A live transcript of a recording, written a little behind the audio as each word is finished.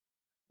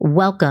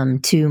Welcome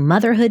to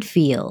Motherhood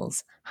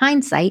Feels.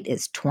 Hindsight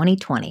is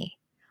 2020.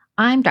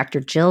 I'm Dr.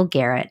 Jill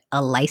Garrett,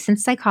 a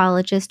licensed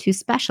psychologist who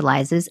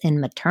specializes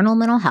in maternal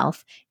mental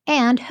health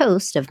and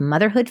host of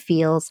Motherhood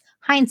Feels.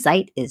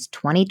 Hindsight is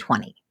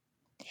 2020.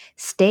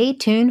 Stay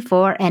tuned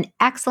for an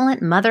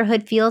excellent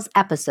Motherhood Feels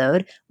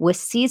episode with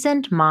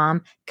seasoned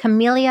mom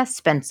Camilla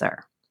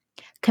Spencer.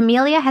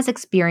 Camilla has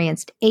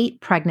experienced 8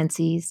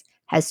 pregnancies,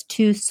 has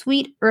 2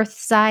 sweet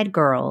Earthside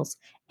girls,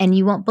 and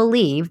you won't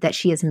believe that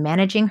she is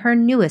managing her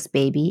newest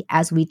baby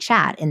as we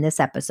chat in this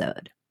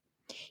episode.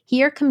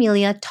 Hear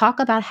Camilla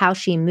talk about how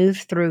she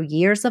moved through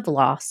years of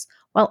loss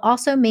while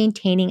also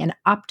maintaining an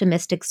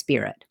optimistic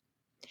spirit.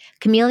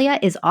 Camilla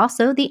is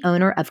also the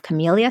owner of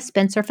Camilla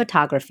Spencer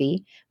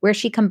Photography, where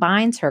she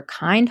combines her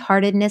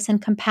kind-heartedness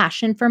and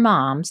compassion for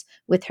moms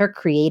with her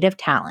creative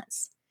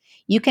talents.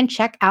 You can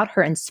check out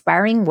her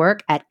inspiring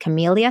work at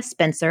Camilla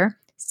Spencer,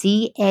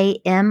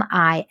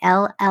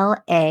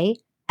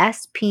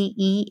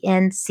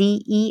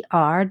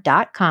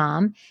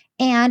 Camillaspencer.com,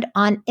 and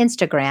on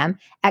Instagram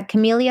at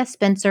Camilla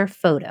Spencer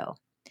Photo.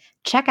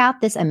 Check out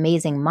this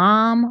amazing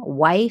mom,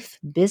 wife,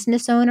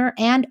 business owner,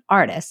 and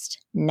artist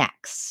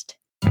next.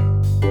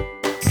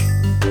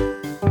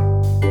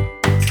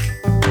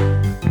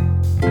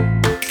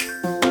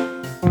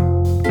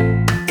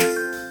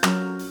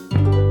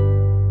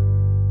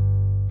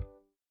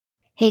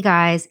 Hey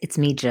guys, it's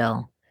me,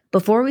 Jill.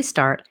 Before we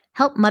start,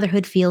 help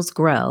Motherhood Feels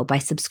grow by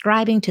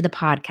subscribing to the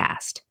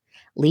podcast.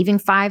 Leaving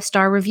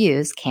 5-star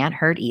reviews can't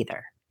hurt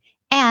either.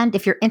 And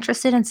if you're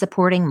interested in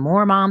supporting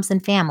more moms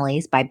and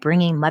families by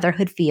bringing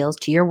Motherhood Feels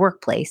to your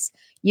workplace,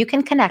 you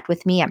can connect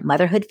with me at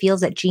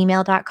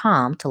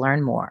motherhoodfeels@gmail.com to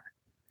learn more.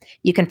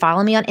 You can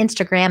follow me on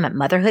Instagram at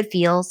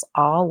motherhoodfeels,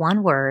 all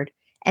one word,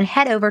 and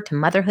head over to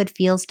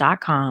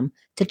motherhoodfeels.com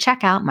to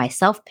check out my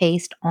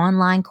self-paced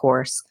online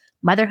course,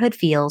 Motherhood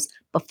Feels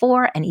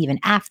Before and Even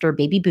After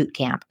Baby Boot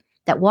Camp,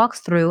 that walks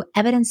through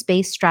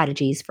evidence-based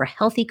strategies for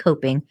healthy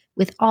coping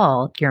with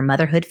all your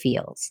motherhood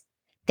feels.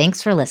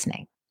 Thanks for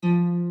listening.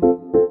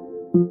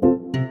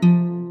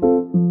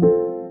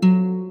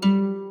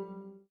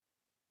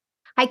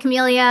 Hi,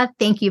 Camilla.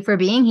 Thank you for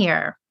being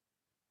here.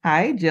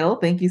 Hi, Jill.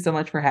 Thank you so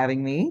much for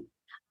having me.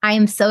 I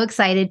am so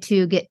excited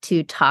to get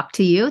to talk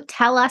to you.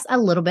 Tell us a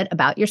little bit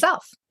about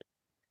yourself.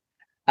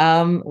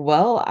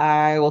 Well,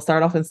 I will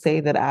start off and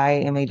say that I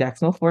am a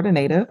Jacksonville, Florida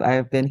native.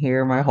 I've been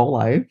here my whole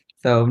life,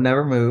 so I've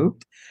never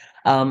moved.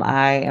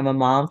 I am a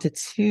mom to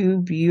 2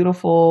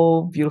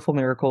 beautiful, beautiful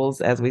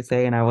miracles, as we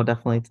say, and I will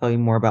definitely tell you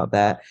more about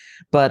that.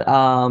 But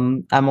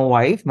I'm a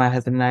wife. My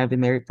husband and I have been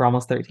married for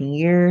almost 13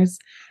 years.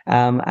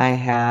 I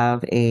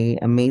have a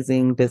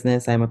amazing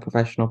business. I'm a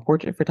professional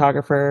portrait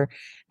photographer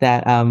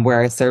that where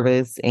I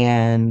service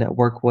and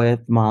work with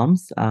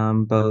moms,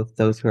 both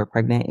those who are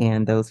pregnant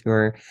and those who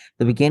are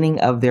the beginning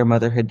of their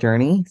motherhood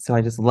journey. So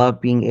I just love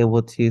being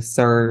able to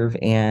serve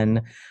and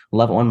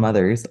love on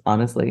mothers,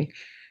 honestly.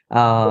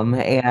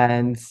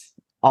 And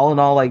all in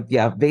all, like,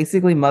 yeah,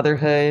 basically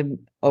motherhood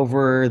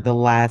over the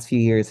last few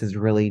years has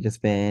really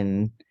just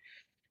been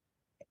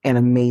an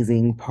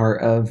amazing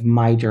part of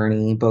my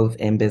journey, both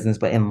in business,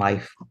 but in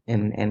life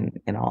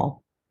and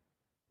all.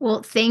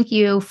 Well, thank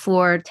you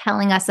for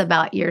telling us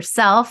about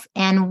yourself.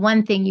 And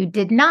one thing you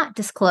did not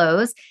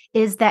disclose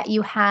is that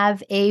you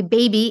have a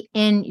baby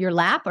in your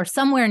lap or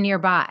somewhere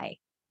nearby.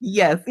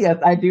 Yes, yes,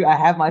 I do. I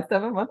have my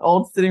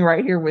 7-month-old sitting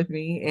right here with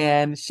me,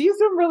 and she's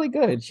been really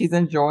good. She's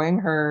enjoying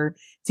her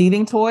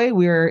teething toy.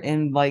 We're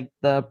in like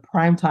the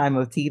prime time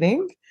of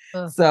teething.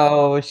 Ugh.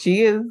 So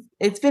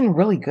it's been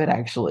really good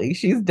actually.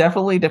 She's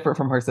definitely different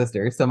from her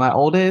sister. So my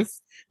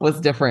oldest was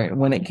different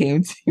when it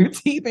came to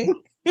teething.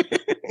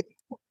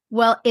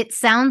 Well, it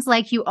sounds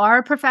like you are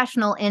a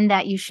professional in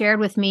that you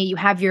shared with me you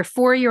have your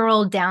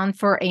 4-year-old down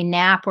for a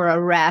nap or a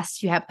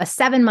rest. You have a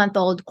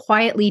 7-month-old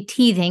quietly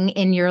teething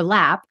in your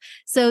lap.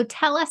 So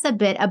tell us a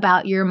bit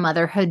about your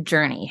motherhood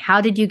journey.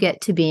 How did you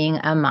get to being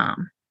a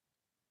mom?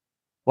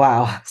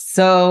 Wow.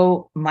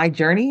 So my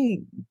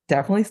journey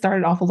definitely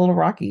started off a little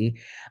rocky.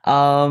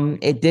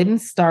 It didn't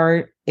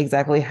start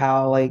exactly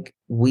how like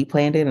we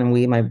planned it and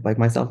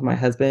myself and my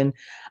husband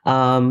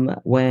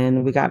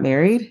when we got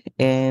married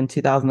in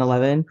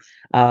 2011.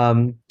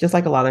 Just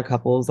like a lot of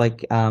couples, I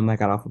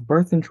got off of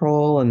birth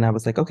control and I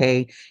was like,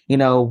 okay,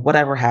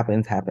 whatever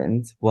happens,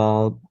 happens.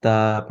 Well,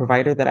 the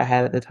provider that I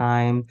had at the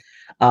time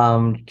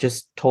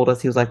just told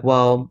us, he was like,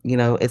 well,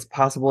 it's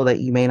possible that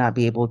you may not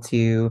be able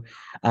to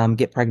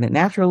get pregnant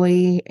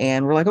naturally.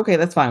 And we're like, okay,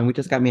 that's fine. We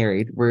just got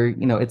married.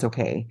 It's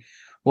okay.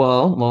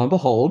 Well, lo and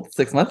behold,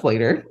 6 months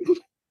later,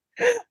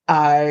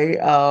 I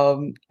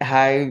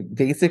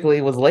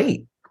basically was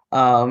late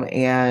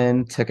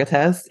and took a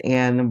test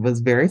and was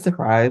very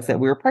surprised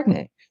that we were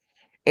pregnant.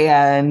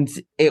 And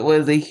it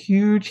was a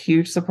huge,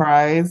 huge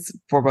surprise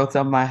for both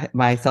of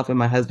myself and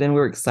my husband. We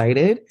were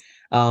excited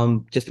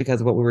just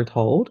because of what we were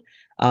told.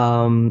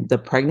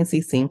 The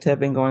pregnancy seemed to have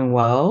been going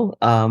well.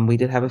 We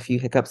did have a few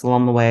hiccups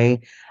along the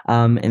way.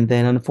 And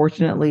then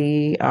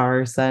unfortunately,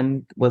 our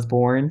son was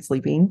born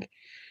sleeping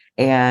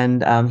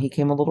and he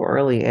came a little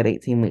early at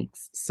 18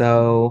 weeks.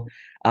 So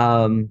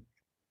Um,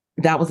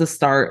 that was the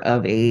start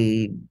of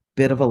a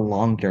bit of a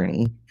long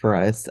journey for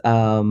us.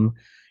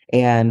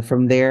 And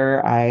from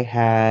there, I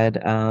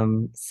had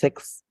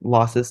six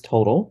losses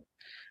total.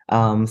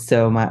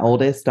 So my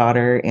oldest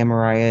daughter,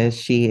 Amariah,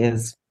 she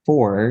is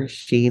 4.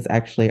 She's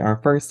actually our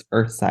first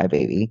Earthside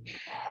baby.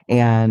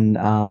 And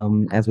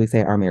as we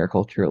say, our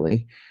miracle,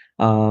 truly.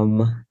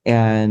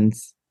 And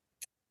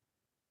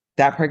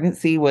that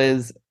pregnancy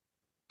was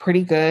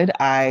pretty good.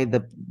 I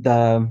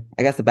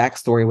guess the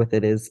backstory with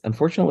it is,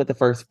 unfortunately, with the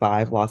first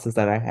 5 losses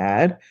that I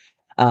had,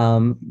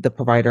 the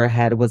provider I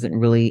had wasn't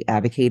really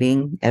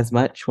advocating as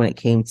much when it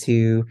came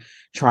to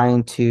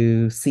trying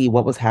to see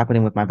what was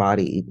happening with my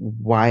body.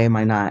 Why am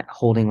I not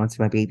holding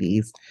onto my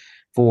babies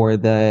for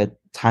the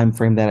time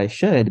frame that I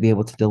should be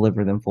able to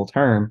deliver them full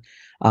term?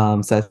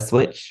 So I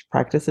switched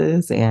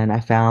practices and I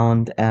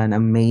found an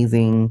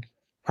amazing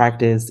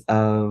practice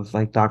of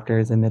like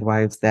doctors and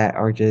midwives that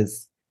are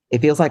just,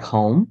 it feels like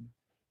home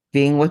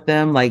being with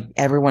them. Like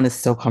everyone is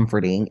so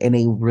comforting and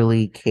they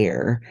really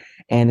care.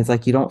 And it's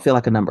like you don't feel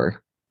like a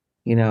number.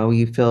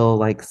 You feel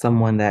like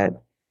someone that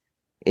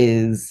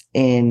is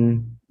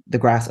in the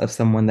grasp of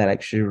someone that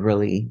actually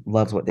really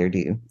loves what they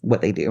do.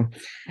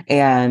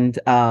 And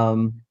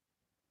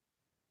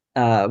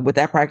with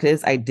that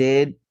practice, I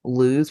did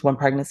lose one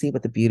pregnancy,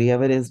 but the beauty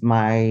of it is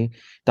my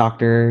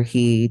doctor,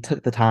 he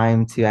took the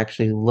time to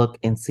actually look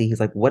and see. He's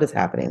like, what is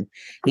happening?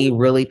 He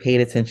really paid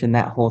attention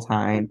that whole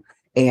time.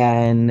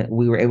 And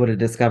we were able to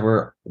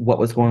discover what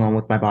was going on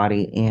with my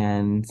body.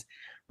 And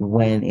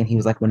he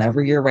was like,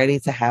 whenever you're ready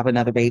to have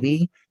another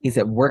baby, he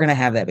said, we're going to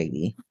have that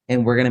baby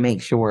and we're going to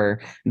make sure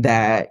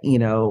that,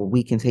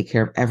 we can take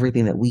care of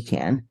everything that we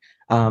can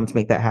to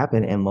make that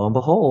happen. And lo and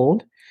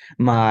behold,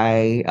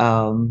 my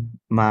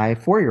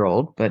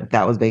 4-year-old, but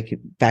that was back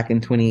in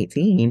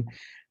 2018,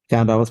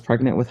 found I was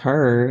pregnant with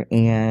her,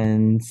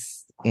 and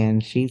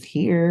she's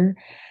here.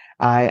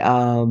 I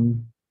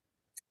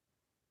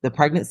The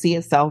pregnancy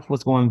itself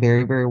was going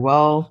very, very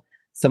well.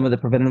 Some of the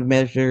preventative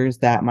measures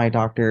that my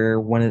doctor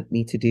wanted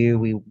me to do,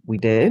 we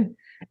did.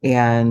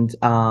 And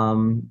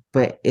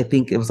but I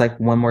think it was like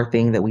one more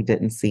thing that we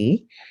didn't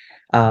see.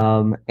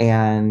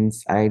 And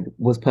I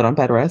was put on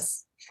bed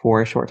rest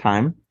for a short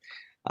time.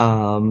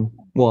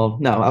 Well,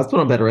 no, I was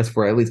put on bed rest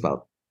for at least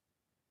about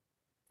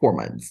 4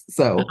 months.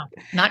 So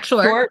Not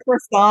sure. short for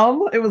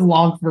some, it was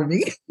long for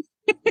me.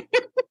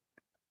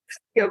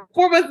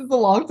 4 months is a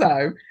long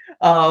time.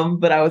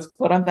 But I was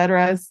put on bed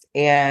rest,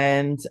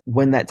 and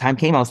when that time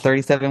came, I was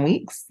 37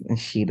 weeks, and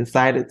she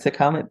decided to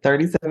come at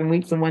 37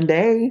 weeks in one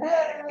day.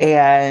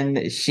 And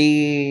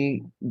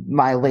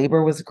my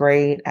labor was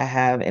great. I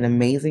have an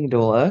amazing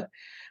doula.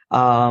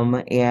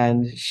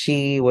 And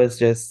she was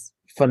just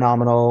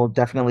phenomenal.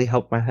 Definitely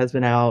helped my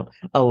husband out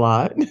a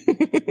lot.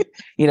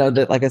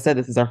 That, like I said,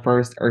 this is our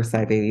first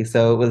Earthside baby,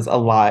 so it was a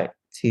lot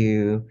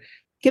to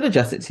get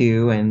adjusted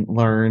to and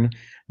learn.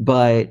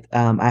 But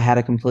I had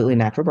a completely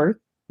natural birth,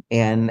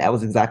 and that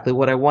was exactly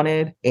what I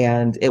wanted.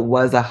 And it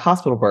was a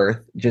hospital birth,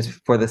 just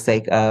for the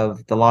sake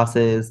of the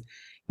losses,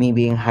 me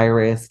being high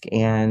risk,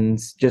 and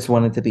just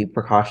wanted to be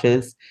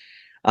precautious.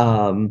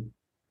 Um,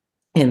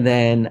 and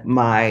then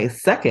my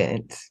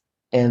second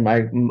and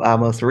my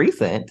most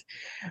recent,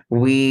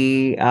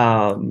 we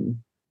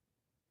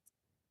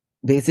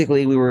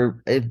basically we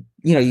were,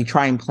 you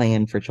try and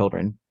plan for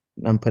children.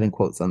 I'm putting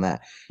quotes on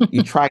that.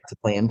 You try to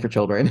plan for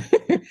children,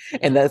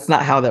 and that's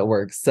not how that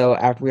works. So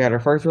after we had our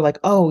first, we're like,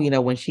 oh,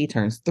 when she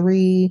turns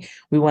 3,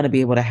 we want to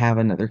be able to have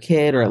another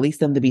kid, or at least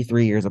them to be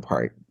 3 years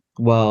apart.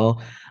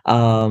 Well,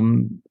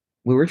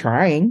 we were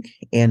trying,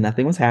 and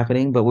nothing was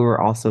happening, but we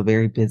were also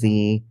very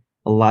busy.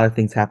 A lot of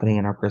things happening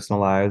in our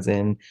personal lives,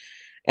 and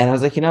I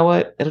was like, you know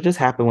what? It'll just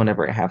happen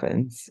whenever it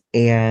happens.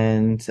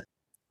 And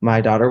my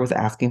daughter was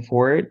asking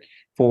for it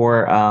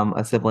for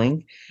a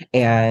sibling.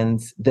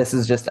 And this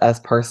is just us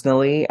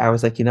personally. I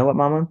was like, you know what,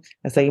 mama?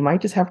 I said, you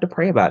might just have to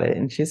pray about it.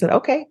 And she said,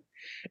 okay.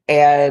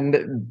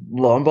 And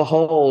lo and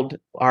behold,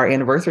 our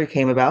anniversary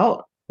came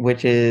about,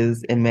 which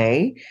is in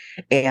May.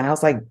 And I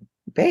was like,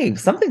 babe,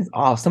 something's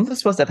off. Something's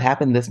supposed to have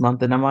happened this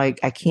month. And I'm like,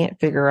 I can't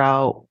figure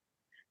out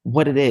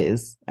what it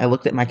is. I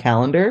looked at my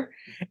calendar,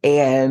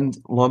 and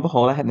lo and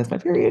behold, I had missed my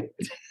period.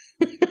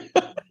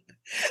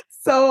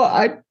 So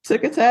I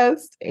took a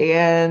test,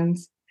 and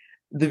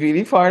the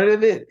beauty part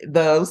of it,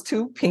 those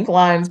 2 pink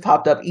lines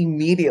popped up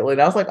immediately.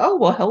 And I was like, oh,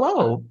 well,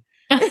 hello.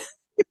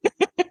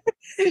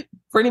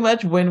 Pretty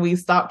much when we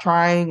stopped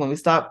trying, when we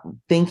stopped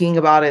thinking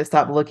about it,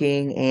 stopped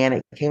looking, and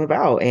it came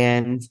about.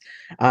 And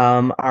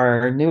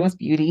our newest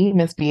beauty,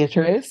 Miss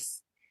Beatrice,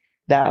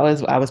 I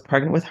was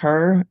pregnant with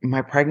her.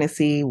 My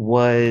pregnancy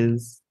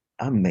was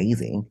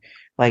amazing.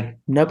 Like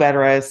no bed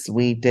rest.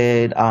 We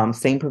did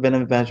same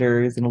preventive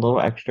measures and a little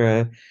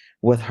extra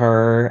with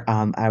her.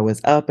 I was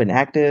up and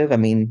active. I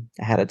mean,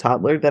 I had a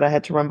toddler that I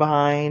had to run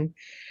behind,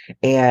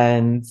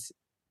 and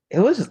it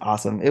was just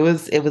awesome. It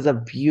was a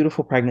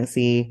beautiful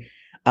pregnancy.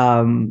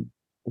 Um,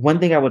 One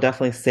thing I will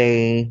definitely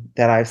say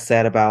that I've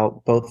said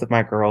about both of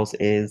my girls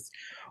is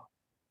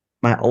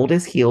my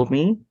oldest healed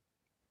me,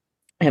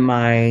 and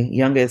my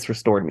youngest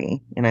restored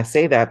me. And I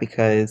say that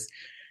because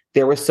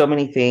there were so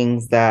many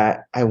things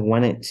that I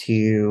wanted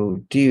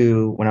to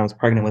do when I was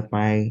pregnant with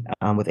my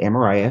with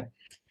Amariah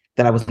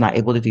that I was not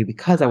able to do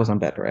because I was on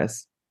bed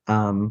rest.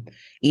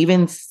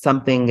 Even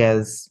something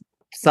as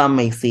some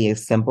may see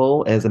as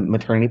simple as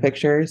maternity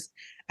pictures,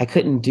 I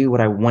couldn't do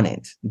what I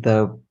wanted,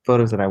 the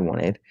photos that I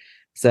wanted.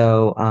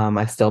 So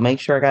I still made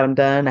sure I got them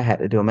done. I had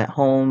to do them at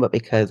home, but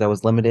because I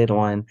was limited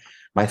on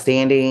my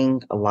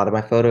standing, a lot of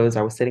my photos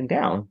I was sitting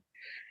down.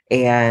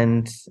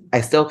 And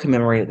I still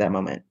commemorated that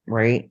moment,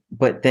 right?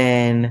 But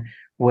then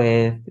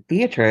with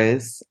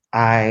Beatrice,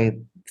 I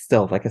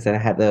still, like I said, I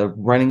had the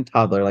running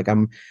toddler. Like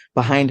I'm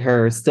behind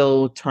her,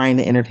 still trying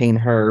to entertain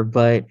her,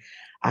 but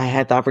I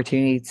had the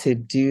opportunity to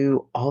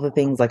do all the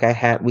things like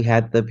we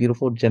had the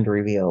beautiful gender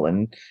reveal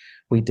and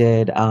we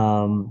did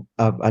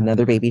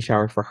another baby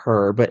shower for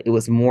her, but it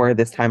was more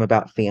this time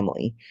about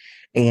family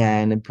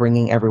and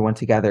bringing everyone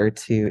together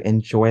to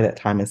enjoy that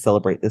time and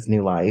celebrate this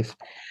new life.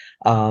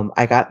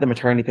 I got the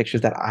maternity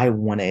pictures that I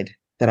wanted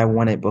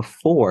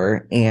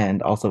before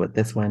and also with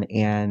this one.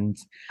 And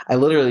I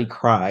literally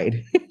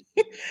cried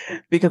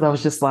because I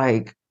was just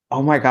like,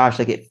 oh my gosh,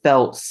 like it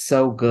felt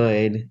so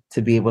good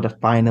to be able to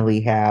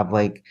finally have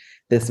like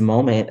this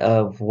moment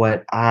of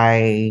what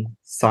I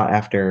sought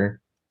after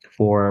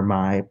for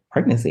my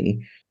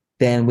pregnancy.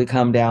 Then we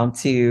come down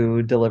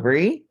to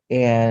delivery,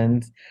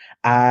 and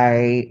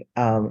I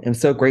am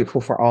so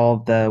grateful for all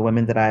the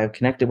women that I've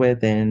connected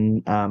with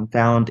and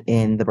found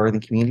in the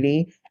birthing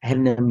community. I had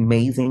an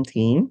amazing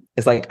team.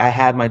 It's like I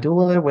had my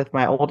doula with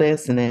my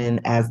oldest, and then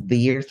as the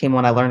years came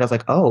on, I learned I was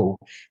like, oh,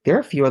 there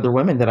are a few other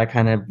women that I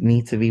kind of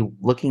need to be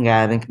looking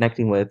at and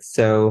connecting with.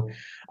 So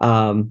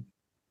um,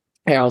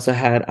 I also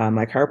had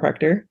my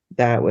chiropractor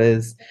that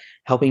was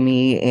helping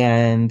me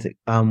and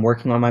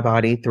working on my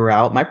body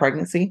throughout my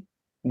pregnancy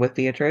with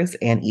Beatrice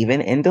and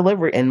even in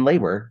delivery in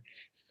labor.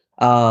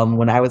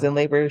 When I was in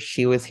labor,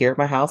 she was here at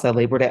my house. I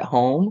labored at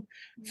home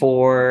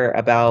for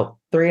about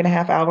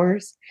 3.5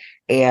 hours.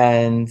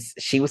 And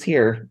she was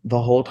here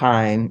the whole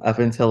time up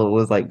until it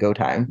was like go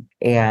time.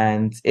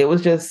 And it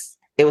was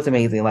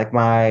amazing. Like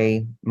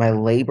my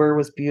labor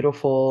was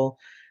beautiful.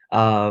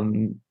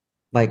 Um,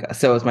 like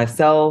so it was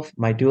myself,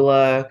 my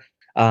doula,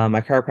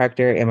 my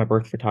chiropractor, and my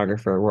birth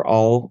photographer were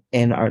all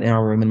in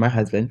our room, and my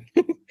husband.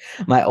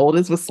 My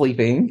oldest was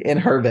sleeping in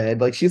her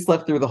bed. Like she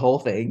slept through the whole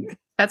thing.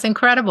 That's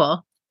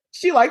incredible.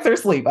 She likes her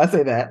sleep. I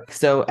say that.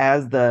 So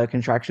as the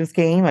contractions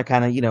came, I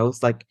kind of,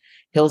 it's like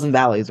hills and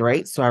valleys,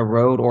 right? So I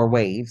rode or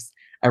waves.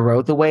 I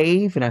rode the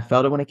wave and I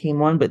felt it when it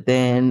came on. But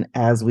then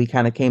as we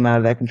kind of came out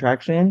of that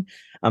contraction,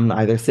 I'm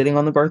either sitting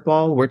on the birth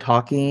ball, we're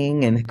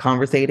talking and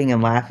conversating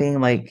and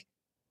laughing. Like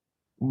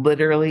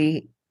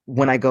literally,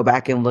 when I go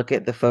back and look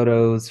at the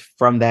photos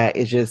from that,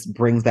 it just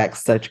brings back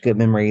such good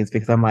memories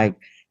because I'm like,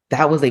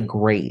 that was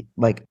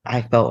like,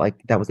 I felt like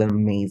that was an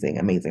amazing,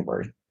 amazing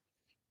birth.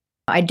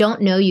 I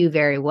don't know you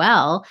very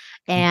well.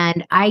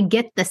 And I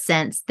get the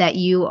sense that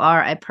you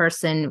are a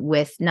person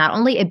with not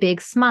only a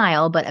big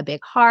smile, but a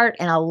big heart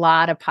and a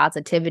lot of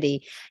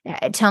positivity.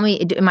 Tell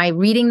me, am I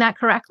reading that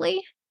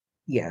correctly?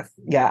 Yes.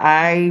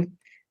 Yeah.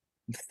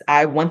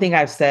 One thing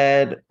I've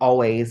said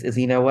always is,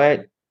 you know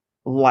what?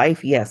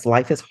 Yes,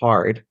 life is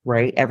hard,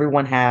 right?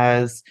 Everyone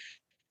has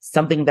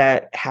something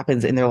that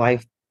happens in their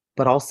life,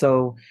 but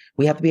also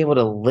we have to be able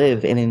to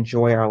live and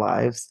enjoy our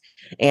lives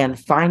and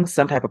find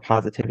some type of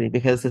positivity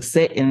because to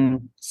sit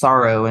in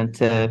sorrow and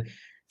to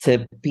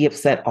be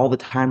upset all the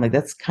time, like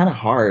that's kind of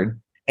hard.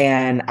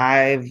 And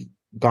I've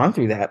gone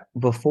through that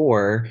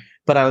before,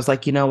 but I was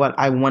like, you know what?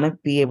 I want to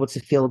be able to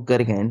feel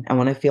good again. I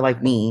want to feel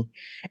like me.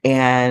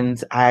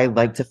 And I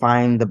like to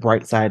find the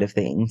bright side of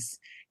things.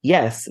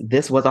 Yes,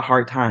 this was a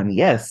hard time.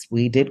 Yes,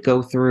 we did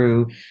go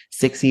through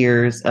 6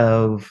 years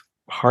of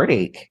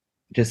heartache,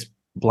 just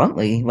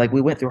bluntly. Like we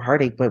went through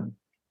heartache, but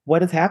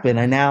what has happened?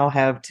 I now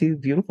have two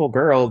beautiful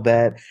girls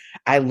that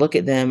I look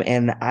at them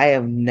and I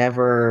have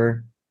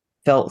never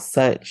felt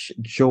such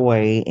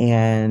joy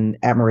and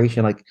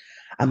admiration. Like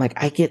I'm like,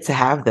 I get to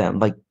have them.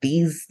 Like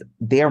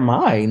they're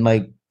mine.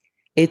 Like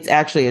it's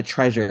actually a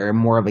treasure,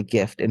 more of a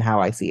gift in how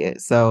I see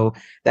it. So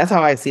that's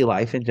how I see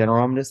life in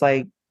general. I'm just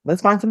like,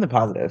 let's find something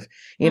positive.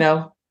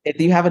 If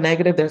you have a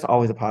negative, there's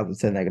always a positive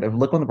to the negative.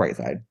 Look on the bright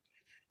side.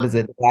 What is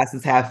it? The glass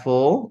is half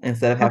full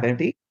instead of half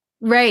empty.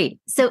 Right.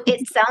 So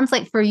it sounds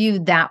like for you,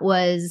 that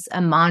was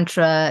a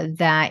mantra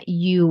that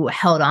you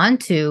held on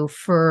to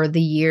for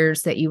the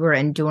years that you were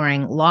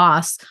enduring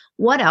loss.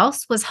 What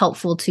else was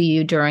helpful to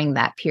you during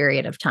that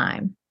period of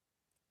time?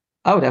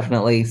 Oh,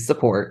 definitely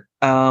support.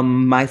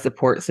 My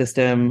support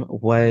system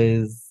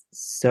was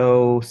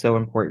so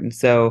important.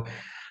 So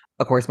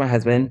of course, my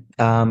husband,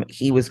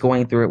 he was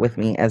going through it with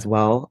me as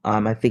well.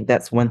 I think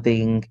that's one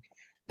thing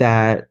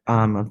that,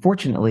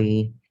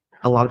 unfortunately,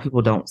 a lot of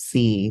people don't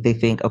see. They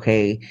think,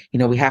 okay,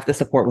 we have to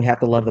support, we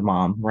have to love the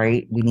mom,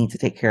 right? We need to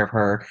take care of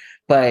her.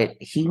 But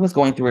he was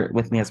going through it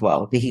with me as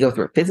well. Did he go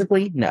through it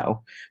physically?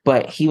 No.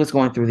 But he was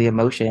going through the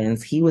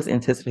emotions. He was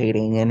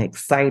anticipating and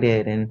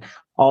excited and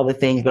all the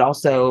things. But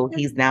also,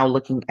 he's now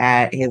looking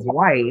at his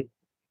wife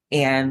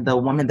and the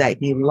woman that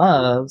he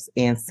loves,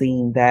 and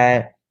seeing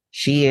that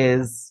she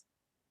is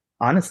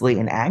honestly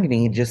in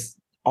agony, just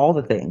all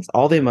the things,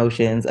 all the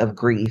emotions of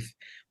grief.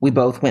 We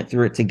both went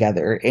through it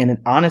together. And it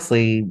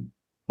honestly,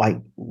 like,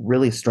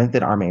 really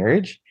strengthened our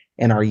marriage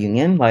and our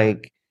union.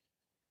 Like,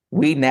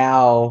 we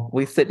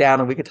sit down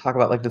and we could talk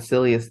about like the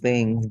silliest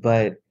things,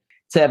 but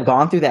to have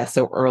gone through that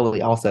so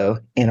early also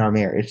in our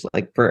marriage,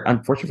 like, for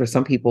unfortunately for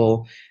some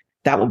people,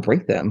 that will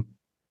break them.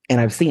 And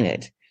I've seen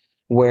it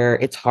where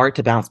it's hard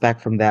to bounce back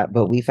from that,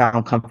 but we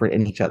found comfort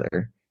in each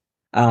other.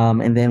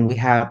 And then we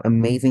have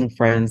amazing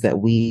friends that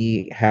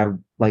we have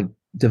like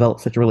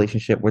developed such a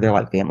relationship where they're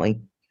like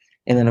family.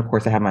 And then of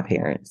course I have my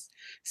parents.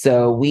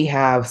 So we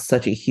have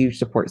such a huge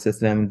support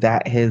system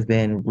that has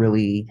been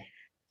really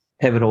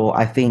pivotal.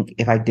 I think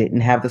if I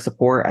didn't have the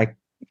support,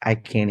 I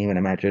can't even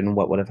imagine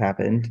what would have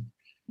happened.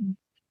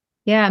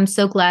 Yeah, I'm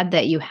so glad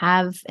that you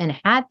have and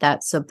had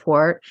that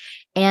support.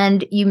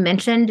 And you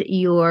mentioned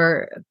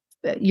your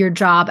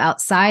job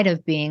outside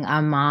of being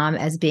a mom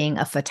as being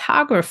a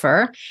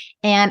photographer.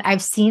 And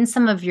I've seen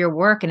some of your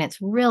work and it's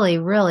really,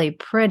 really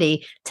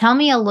pretty. Tell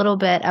me a little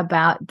bit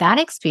about that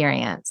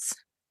experience.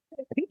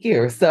 Thank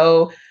you.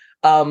 So,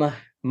 um,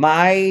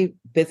 my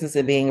business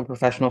in being a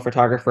professional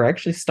photographer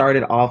actually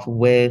started off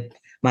with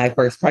my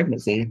first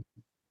pregnancy.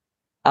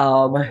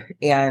 Um,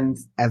 and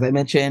as I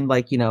mentioned,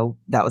 like,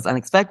 that was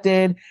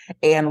unexpected.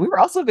 And we were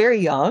also very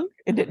young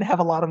and didn't have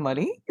a lot of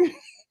money.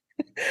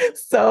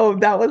 So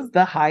that was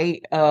the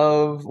height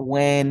of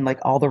when like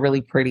all the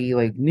really pretty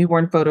like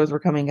newborn photos were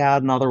coming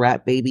out and all the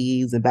rat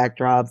babies and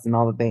backdrops and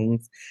all the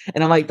things.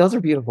 And I'm like, those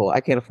are beautiful.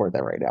 I can't afford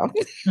that right now.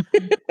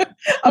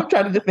 I'm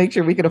trying to just make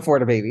sure we can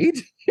afford a baby.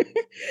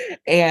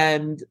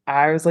 And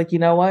I was like, you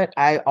know what?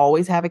 I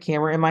always have a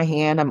camera in my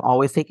hand. I'm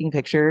always taking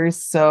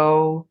pictures.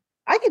 So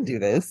I can do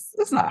this.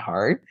 It's not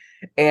hard.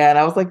 And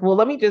I was like, well,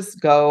 let me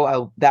just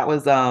go. That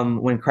was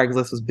when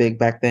Craigslist was big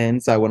back then.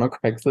 So I went on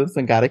Craigslist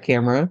and got a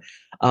camera.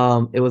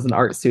 It was an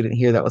art student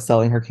here that was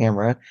selling her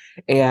camera.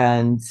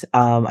 And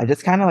I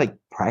just kind of like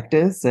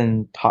practiced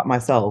and taught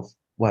myself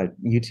what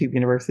YouTube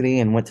University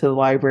and went to the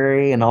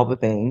library and all the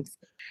things.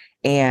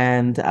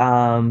 And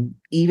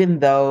even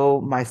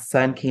though my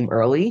son came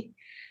early,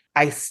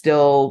 I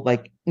still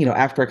like,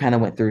 after I kind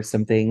of went through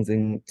some things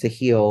and to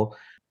heal,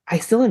 I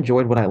still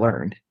enjoyed what I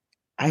learned.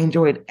 I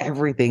enjoyed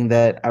everything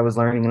that I was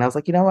learning. And I was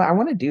like, you know what? I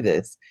want to do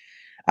this.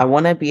 I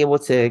want to be able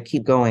to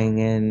keep going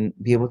and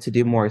be able to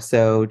do more.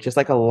 So, just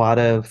like a lot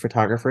of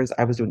photographers,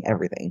 I was doing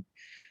everything.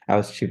 I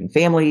was shooting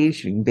families,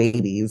 shooting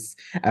babies.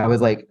 I was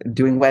like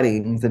doing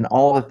weddings and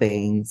all the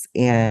things.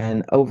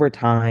 And over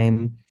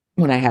time,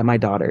 when I had my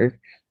daughter,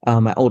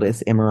 my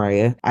oldest,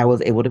 Mariah, I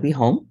was able to be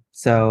home.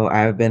 So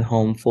I've been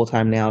home full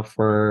time now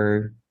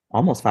for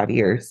almost 5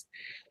 years.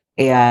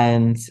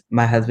 And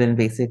my husband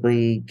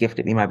basically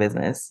gifted me my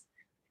business.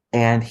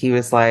 And he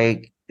was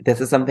like,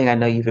 this is something I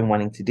know you've been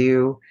wanting to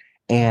do.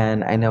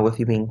 And I know with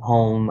you being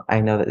home,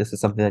 I know that this is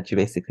something that you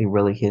basically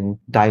really can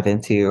dive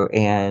into.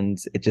 And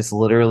it just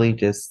literally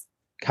just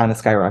kind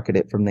of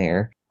skyrocketed from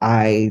there.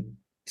 I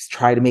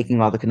tried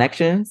making all the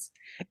connections.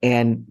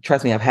 And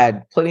trust me, I've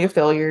had plenty of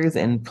failures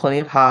and plenty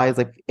of highs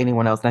like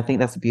anyone else. And I think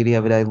that's the beauty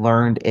of it. I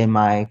learned in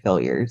my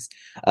failures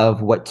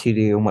of what to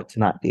do and what to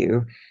not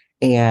do.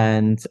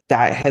 And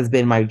that has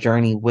been my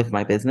journey with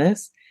my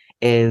business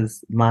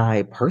is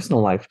my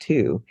personal life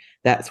too.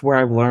 That's where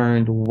I've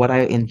learned what I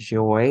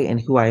enjoy and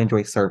who I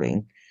enjoy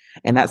serving.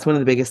 And that's one of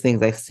the biggest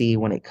things I see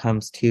when it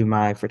comes to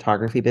my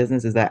photography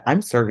business is that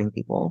I'm serving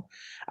people.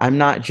 I'm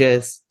not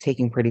just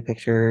taking pretty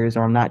pictures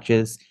or I'm not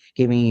just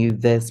giving you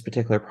this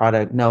particular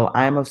product. No,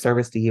 I'm of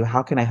service to you.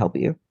 How can I help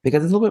you?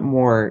 Because there's a little bit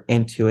more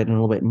into it and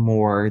a little bit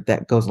more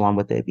that goes along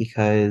with it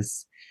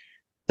because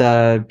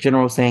the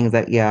general saying is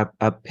that, yeah,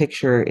 a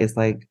picture is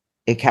like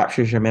it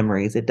captures your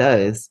memories. It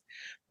does.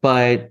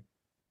 But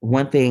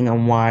one thing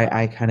on why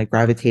I kind of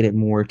gravitated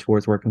more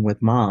towards working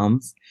with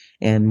moms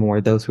and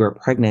more those who are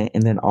pregnant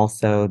and then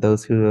also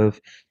those who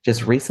have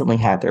just recently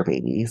had their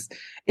babies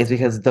is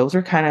because those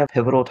are kind of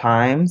pivotal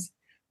times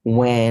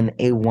when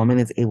a woman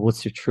is able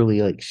to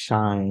truly like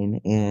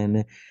shine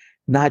and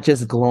not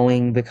just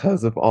glowing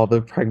because of all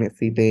the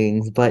pregnancy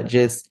things, but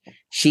just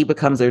she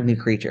becomes a new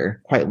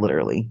creature, quite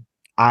literally.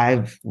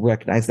 I've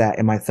recognized that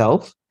in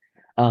myself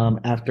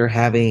after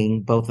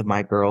having both of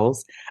my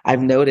girls.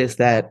 I've noticed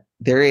that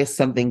there is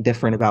something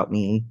different about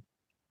me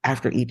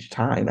after each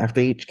time,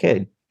 after each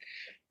kid.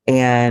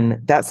 And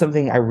that's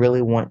something I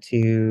really want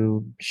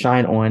to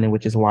shine on, and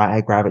which is why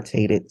I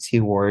gravitated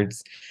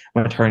towards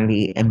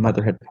maternity and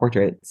motherhood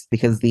portraits.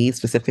 Because these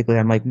specifically,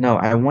 I'm like, no,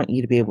 I want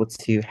you to be able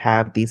to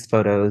have these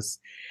photos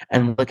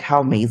and look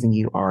how amazing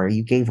you are.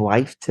 You gave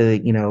life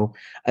to,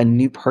 a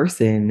new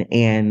person,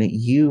 and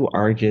you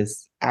are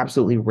just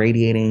absolutely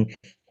radiating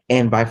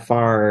and by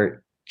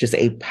far just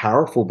a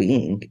powerful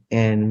being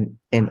in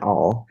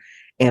all.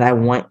 And I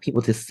want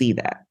people to see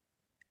that.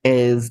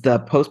 Is the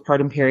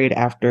postpartum period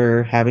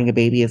after having a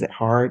baby, is it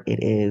hard?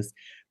 It is.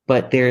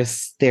 But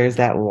there's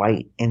that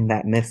light in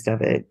that midst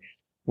of it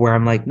where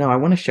I'm like, no, I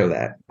want to show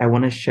that. I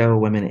want to show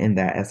women in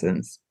that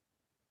essence.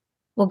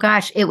 Well,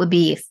 gosh, it would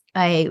be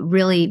a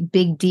really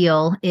big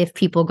deal if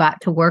people got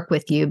to work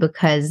with you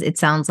because it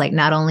sounds like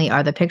not only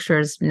are the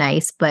pictures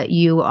nice, but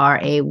you are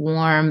a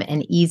warm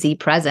and easy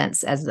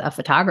presence as a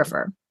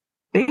photographer.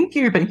 Thank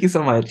you. Thank you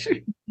so much.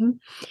 Mhm.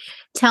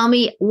 Tell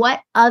me, what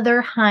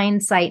other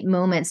hindsight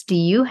moments do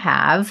you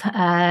have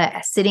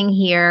sitting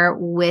here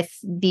with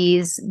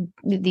these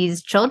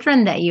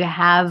children that you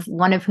have,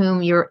 one of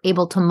whom you're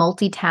able to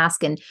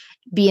multitask and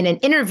be in an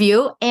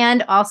interview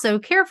and also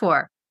care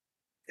for?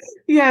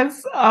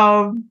 Yes.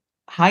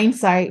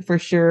 Hindsight for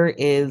sure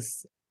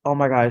is, oh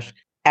my gosh,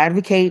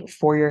 advocate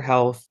for your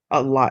health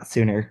a lot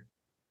sooner.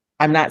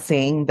 I'm not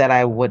saying that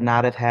I would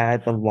not have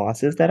had the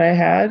losses that I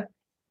had.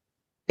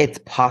 It's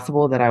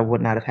possible that I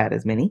would not have had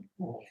as many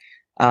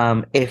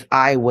if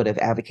I would have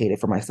advocated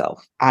for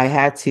myself. I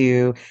had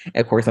to,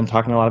 of course, I'm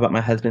talking a lot about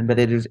my husband, but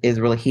is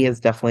really, he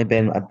has definitely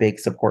been a big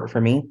support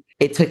for me.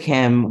 It took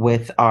him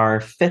with our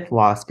fifth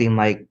loss being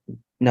like,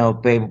 no,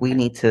 babe, we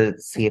need to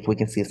see if we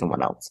can see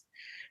someone else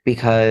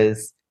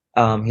because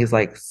he's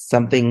like,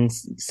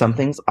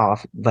 something's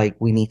off. Like,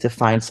 we need to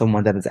find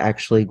someone that is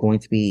actually going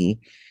to be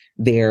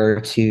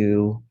there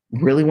to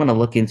really want to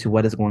look into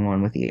what is going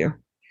on with you.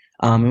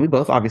 And we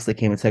both obviously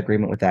came into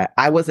agreement with that.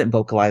 I wasn't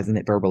vocalizing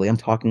it verbally. I'm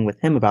talking with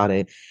him about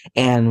it.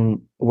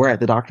 And we're at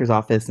the doctor's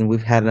office and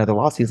we've had another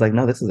loss. He's like,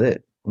 no, this is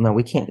it. No,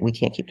 we can't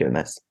keep doing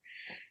this.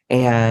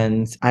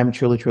 And I'm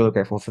truly, truly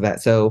grateful for that.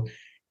 So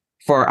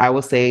I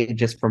will say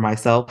just for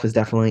myself is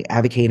definitely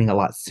advocating a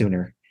lot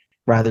sooner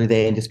rather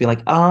than just be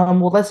like,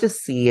 well, let's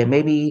just see. And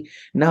maybe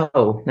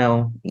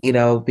no,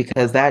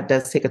 because that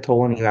does take a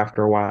toll on you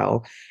after a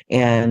while.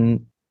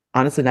 And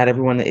honestly, not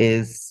everyone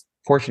is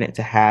fortunate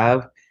to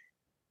have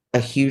a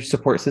huge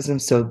support system.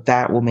 So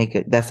that will make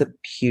it, that's a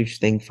huge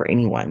thing for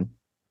anyone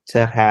to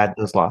have had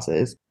those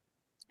losses.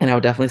 And I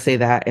would definitely say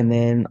that. And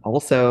then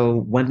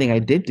also one thing I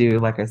did do,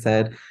 like I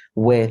said,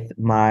 with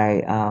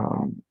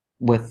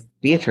with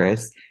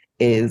Beatrice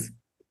is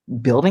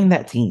building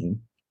that team.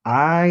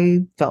 I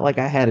felt like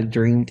I had a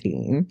dream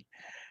team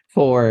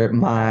for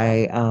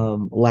my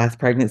last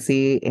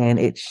pregnancy and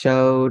it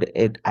showed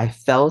it. I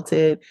felt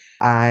it.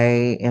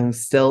 I am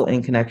still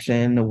in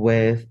connection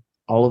with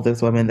all of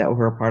those women that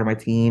were a part of my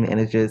team and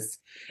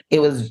it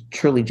was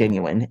truly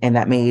genuine and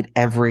that made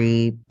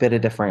every bit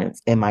of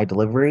difference in my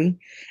delivery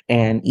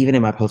and even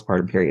in my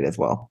postpartum period as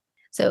well.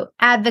 So,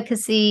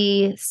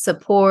 advocacy,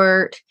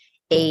 support,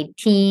 a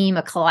team,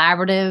 a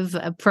collaborative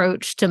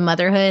approach to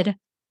motherhood.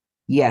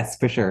 Yes,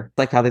 for sure.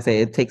 Like how they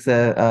say it takes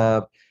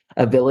a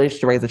village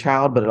to raise a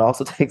child, but it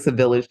also takes a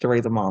village to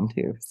raise a mom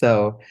too.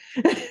 So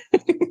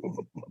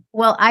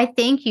Well, I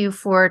thank you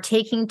for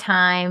taking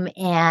time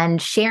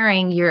and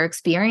sharing your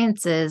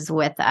experiences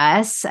with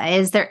us.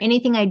 Is there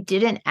anything I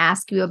didn't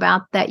ask you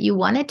about that you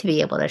wanted to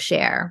be able to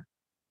share?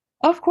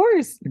 of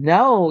course.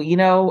 No,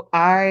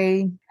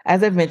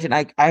 as I've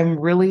mentioned, I'm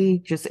really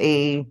just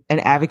an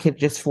advocate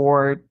just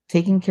for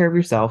taking care of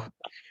yourself.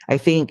 I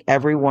think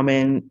every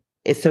woman,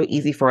 it's so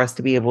easy for us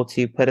to be able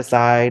to put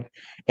aside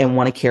and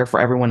want to care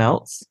for everyone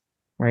else,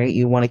 right?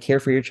 You want to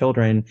care for your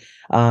children.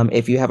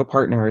 If you have a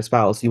partner or a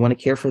spouse, you want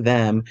to care for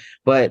them,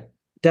 but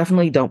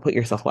definitely don't put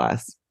yourself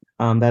last.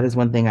 That is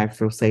one thing I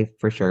feel safe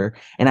for sure.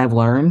 And I've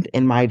learned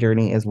in my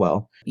journey as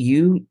well.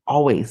 You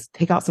always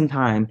take out some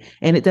time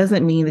and it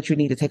doesn't mean that you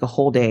need to take a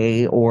whole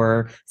day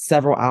or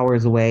several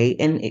hours away,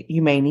 and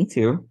you may need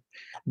to,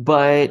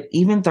 but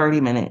even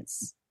 30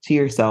 minutes to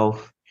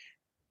yourself,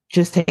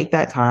 just take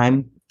that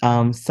time.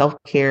 Self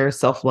care,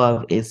 self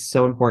love is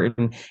so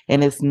important.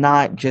 And it's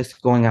not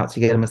just going out to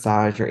get a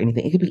massage or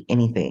anything, it could be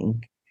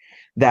anything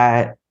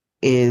that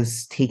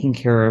is taking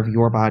care of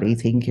your body,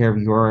 taking care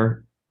of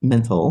your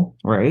mental,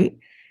 right?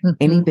 Mhm.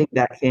 Anything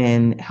that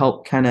can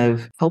help kind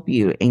of help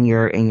you in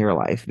your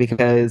life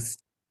because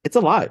it's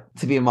a lot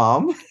to be a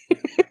mom.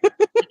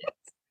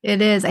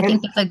 It is. I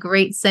think And it's a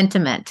great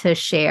sentiment to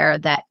share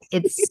that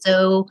it's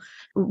so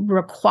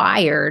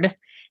required,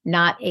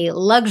 not a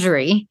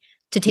luxury,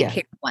 to take yes,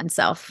 care of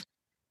oneself.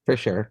 for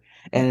sure.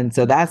 And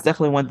so that's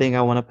definitely one thing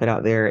I want to put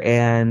out there.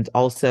 And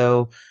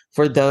also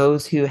for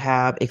those who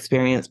have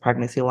experienced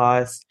pregnancy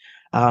loss,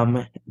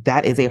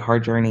 that is a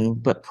hard journey,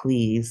 but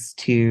please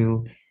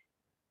to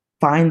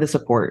find the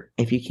support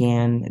if you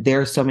can.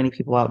 There are so many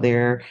people out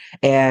there,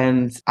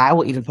 and I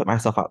will even put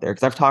myself out there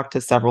because I've talked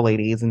to several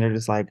ladies and they're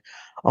just like,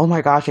 oh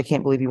my gosh, I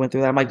can't believe you went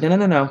through that. I'm like, no, no,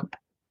 no, no.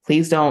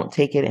 Please don't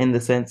take it in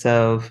the sense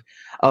of,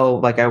 oh,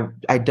 like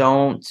I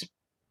don't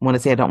want to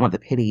say I don't want the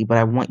pity, but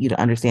I want you to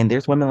understand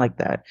there's women like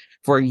that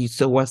for you.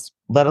 So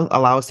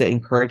allow us to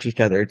encourage each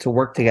other to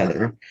work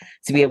together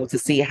to be able to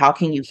see how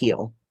can you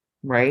heal,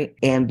 right?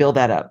 And build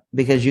that up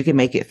because you can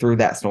make it through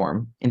that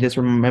storm. And just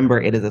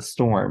remember it is a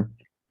storm.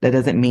 That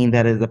doesn't mean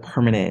that is a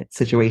permanent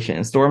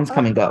situation. Storms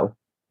come and go,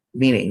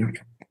 meaning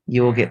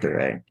you will get through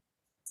it.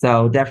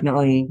 So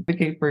definitely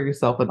advocate for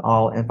yourself and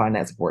all and find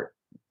that support.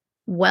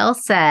 Well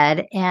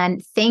said.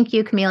 And thank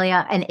you,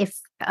 Camilla. And if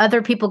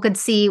other people could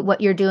see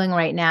what you're doing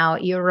right now,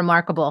 you're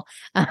remarkable.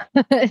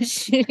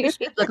 She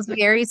looks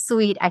very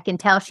sweet. I can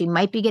tell she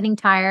might be getting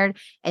tired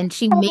and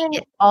she made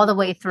it all the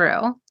way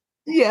through.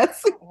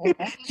 Yes.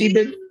 She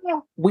did.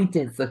 We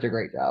did such a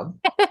great job.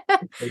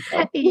 Great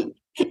job.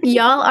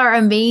 Y'all are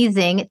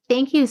amazing.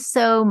 Thank you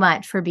so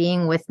much for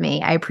being with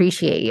me. I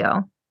appreciate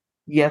you.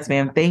 Yes,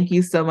 ma'am. Thank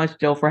you so much,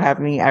 Jill, for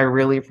having me. I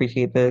really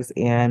appreciate this,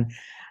 and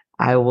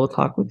I will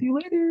talk with you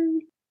later.